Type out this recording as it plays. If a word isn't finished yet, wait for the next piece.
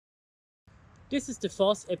This is the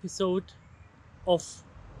fourth episode of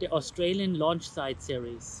the Australian launch site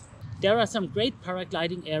series. There are some great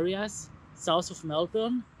paragliding areas south of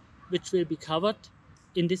Melbourne, which will be covered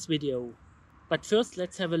in this video. But first,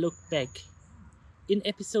 let's have a look back. In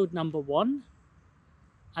episode number 1,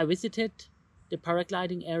 I visited the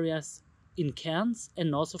paragliding areas in Cairns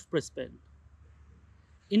and north of Brisbane.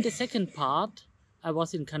 In the second part, I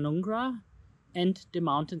was in Canungra and the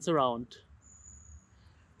mountains around.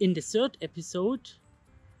 In the third episode,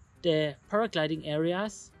 the paragliding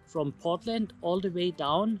areas from Portland all the way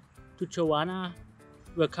down to Joanna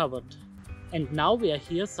were covered. And now we are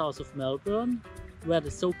here south of Melbourne, where the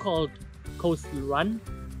so-called coastal run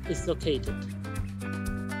is located.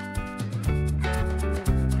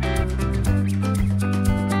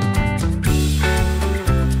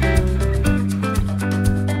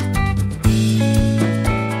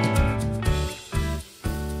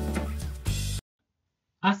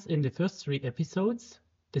 As in the first 3 episodes,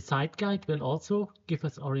 the site guide will also give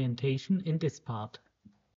us orientation in this part.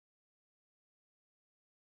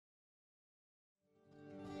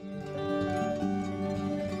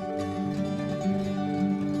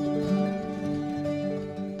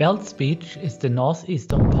 Bells Beach is the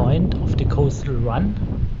northeastern point of the coastal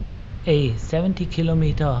run, a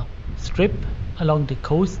 70-kilometer strip along the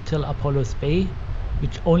coast till Apollo's Bay,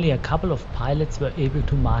 which only a couple of pilots were able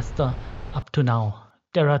to master up to now.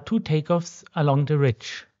 There are 2 takeoffs along the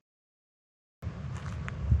ridge.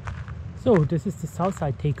 So this is the south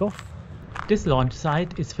side takeoff. This launch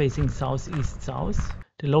site is facing southeast-south.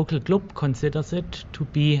 The local club considers it to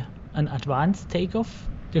be an advanced takeoff.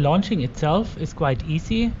 The launching itself is quite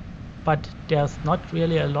easy, but there's not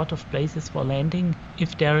really a lot of places for landing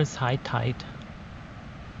if there is high tide.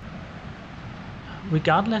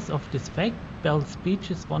 Regardless of this fact, Bells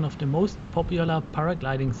Beach is one of the most popular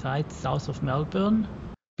paragliding sites south of Melbourne,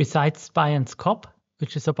 besides Spion Kop,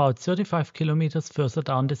 which is about 35 kilometers further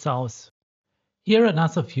down the south. Here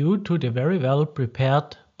another view to the very well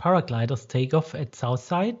prepared paragliders takeoff at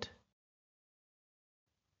Southside.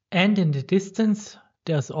 And in the distance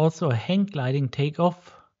there's also a hang gliding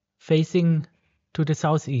takeoff facing to the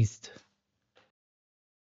southeast.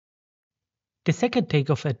 The second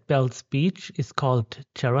takeoff at Bells Beach is called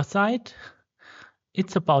Terracide.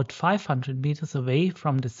 It's about 500 meters away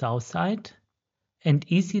from the south side and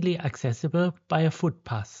easily accessible by a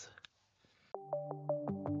footpath.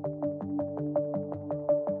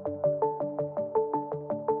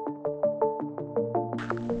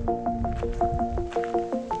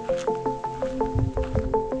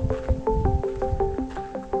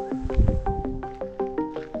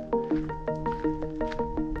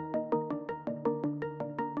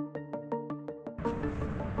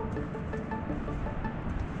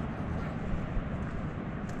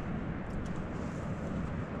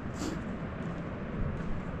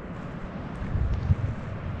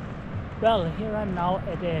 Well, here I'm now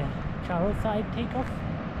at a Terracide takeoff.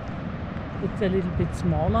 It's a little bit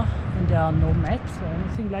smaller and there are no maps or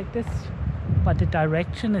anything like this, but the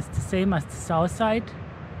direction is the same as the south side,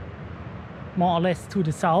 more or less to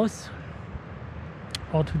the south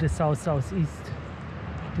or to the south-southeast.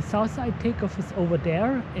 The south side takeoff is over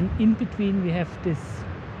there, and in between we have this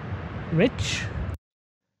ridge.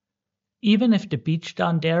 Even if the beach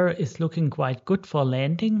down there is looking quite good for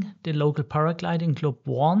landing, the local paragliding club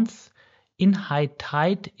warns in high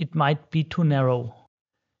tide it might be too narrow.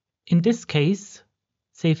 In this case,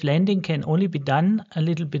 safe landing can only be done a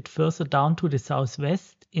little bit further down to the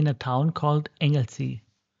southwest in a town called Anglesey.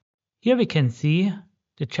 Here we can see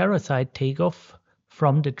the Terracide takeoff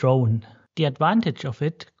from the drone. The advantage of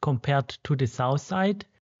it compared to the south side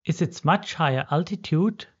is its much higher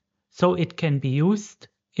altitude, so it can be used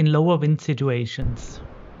in lower wind situations.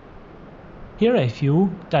 Here a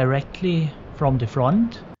view directly from the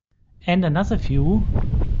front and another view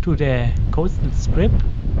to the coastal strip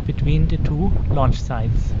between the 2 launch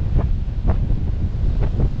sites.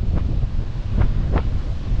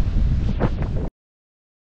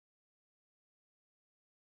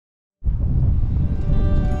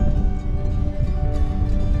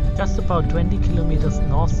 Just about 20 kilometers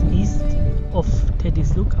northeast of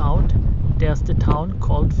Teddy's Lookout, there's the town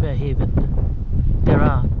called Fairhaven. There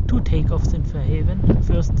are 2 takeoffs in Fairhaven,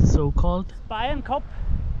 first the so-called Spion Kop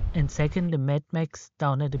and second the Mad Max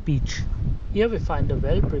down at the beach. Here we find a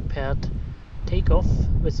well-prepared takeoff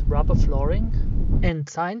with rubber flooring and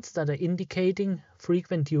signs that are indicating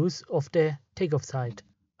frequent use of the takeoff site.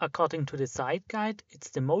 According to the site guide, it's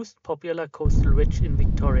the most popular coastal ridge in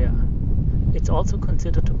Victoria. It's also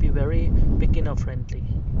considered to be very beginner friendly.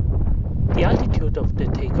 The altitude of the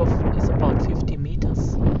takeoff is about 50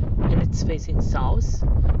 meters and it's facing south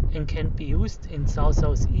and can be used in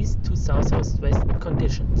south-southeast to south-southwest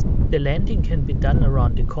conditions. The landing can be done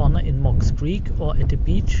around the corner in Mox Creek or at the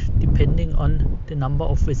beach, depending on the number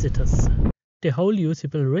of visitors. The whole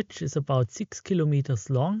usable ridge is about 6 kilometers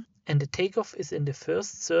long, and the takeoff is in the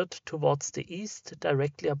first third towards the east,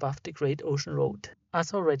 directly above the Great Ocean Road.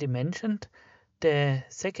 As already mentioned, the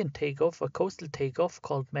second takeoff, a coastal takeoff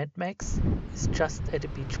called Mad Max, is just at the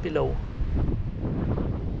beach below.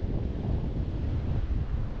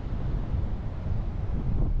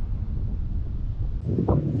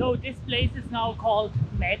 So this place is now called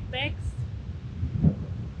Mad Max.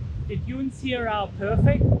 The dunes here are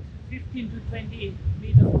perfect, 15 to 20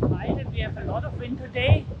 meters high, and we have a lot of wind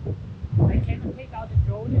today. I cannot take out the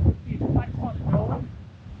drone, it would be too much for the drone,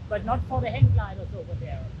 but not for the hang gliders over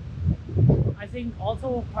there. I think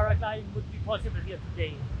also paragliding would be possible here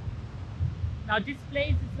today. Now this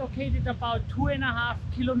place is located about 2.5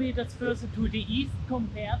 kilometers further to the east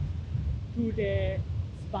compared to the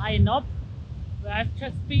Spion Kop, where I've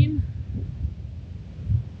just been.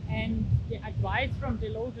 And the advice from the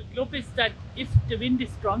local club is that if the wind is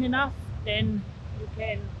strong enough, then you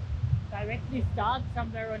can directly start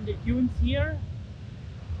somewhere on the dunes here.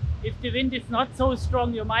 If the wind is not so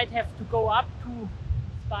strong, you might have to go up to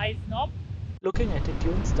Spion Kop. Looking at the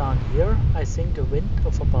dunes down here, I think a wind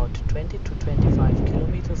of about 20 to 25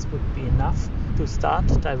 kilometers would be enough to start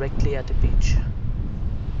directly at the beach.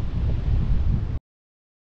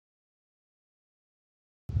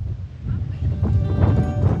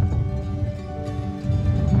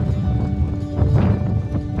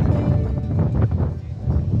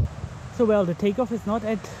 So well, the takeoff is not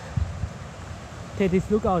at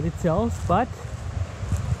Teddy's Lookout itself, but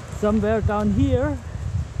somewhere down here.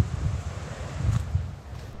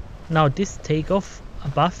 Now this takeoff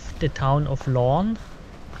above the town of Lorne,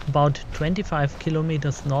 about 25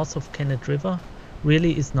 kilometers north of Kenneth River,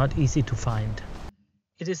 really is not easy to find.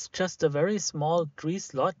 It is just a very small tree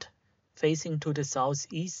slot facing to the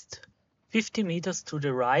southeast, 50 meters to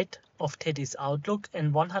the right of Teddy's Outlook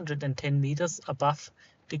and 110 meters above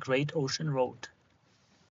the Great Ocean Road.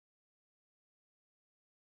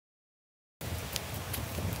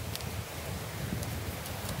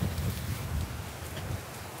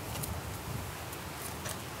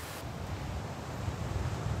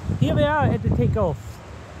 Here we are at the takeoff.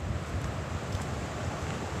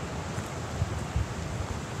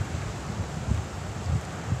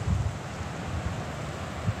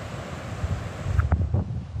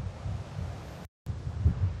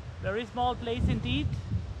 Very small place indeed,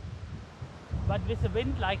 but with a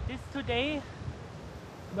wind like this today,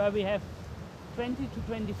 where we have 20 to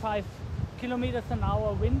 25 kilometers an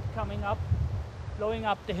hour wind coming up, blowing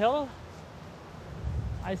up the hill,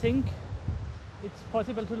 I think it's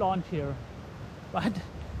possible to launch here. But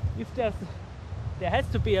if there has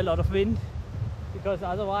to be a lot of wind, because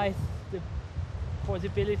otherwise the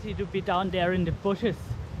possibility to be down there in the bushes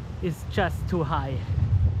is just too high.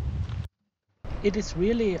 It is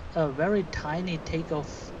really a very tiny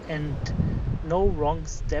takeoff and no wrong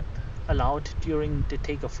step allowed during the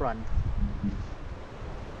takeoff run.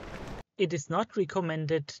 It is not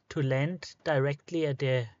recommended to land directly at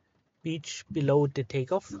the beach below the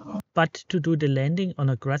takeoff, but to do the landing on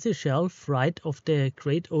a grassy shelf right of the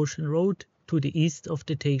Great Ocean Road to the east of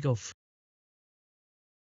the takeoff.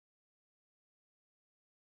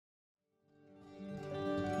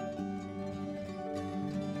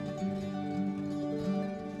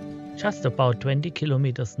 Just about 20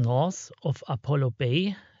 kilometers north of Apollo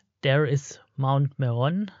Bay, there is Mount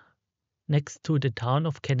Meuron next to the town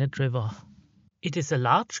of Kenneth River. It is a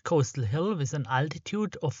large coastal hill with an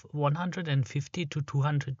altitude of 150 to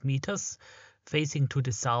 200 meters facing to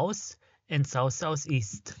the south and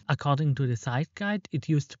south-southeast. According to the site guide, it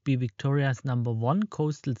used to be Victoria's #1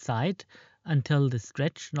 coastal site until the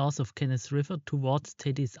stretch north of Kenneth River towards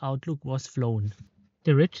Teddy's Outlook was flown.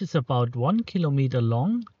 The ridge is about 1 kilometer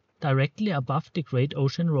long, directly above the Great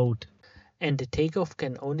Ocean Road, and the takeoff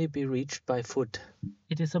can only be reached by foot.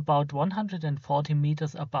 It is about 140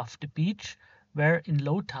 meters above the beach, where in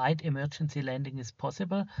low tide emergency landing is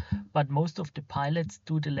possible, but most of the pilots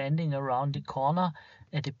do the landing around the corner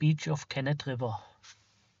at the beach of Kenneth River.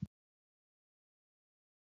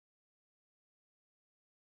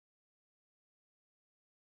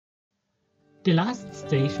 The last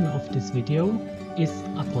station of this video is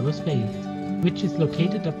Apollo Space, which is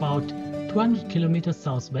located about 200 kilometers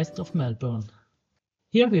southwest of Melbourne.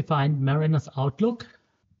 Here we find Mariner's Outlook,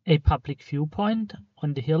 a public viewpoint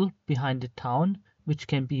on the hill behind the town, which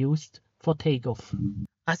can be used for takeoff.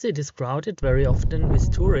 As it is crowded very often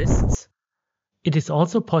with tourists, It is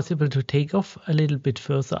also possible to take off a little bit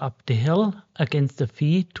further up the hill against a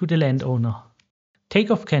fee to the landowner.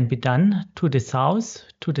 Takeoff can be done to the south,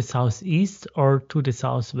 to the southeast or to the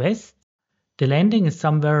southwest. The landing is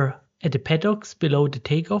somewhere at the paddocks below the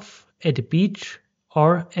takeoff, at the beach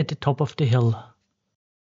or at the top of the hill.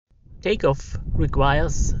 Takeoff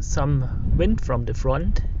requires some wind from the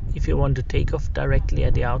front if you want to take off directly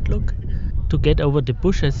at the outlook. To get over the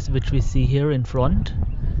bushes which we see here in front,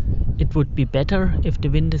 it would be better if the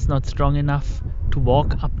wind is not strong enough to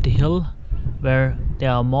walk up the hill where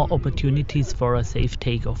there are more opportunities for a safe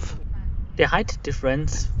takeoff. The height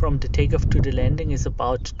difference from the takeoff to the landing is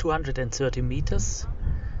about 230 meters,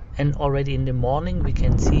 and already in the morning we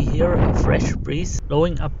can see here a fresh breeze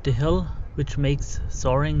blowing up the hill, which makes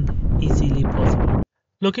soaring easily possible.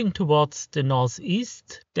 Looking towards the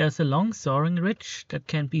northeast, there's a long soaring ridge that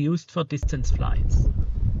can be used for distance flights.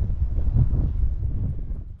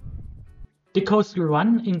 The coastal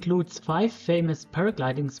run includes 5 famous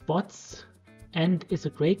paragliding spots and is a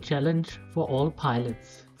great challenge for all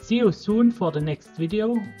pilots. See you soon for the next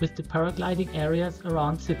video with the paragliding areas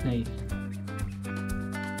around Sydney.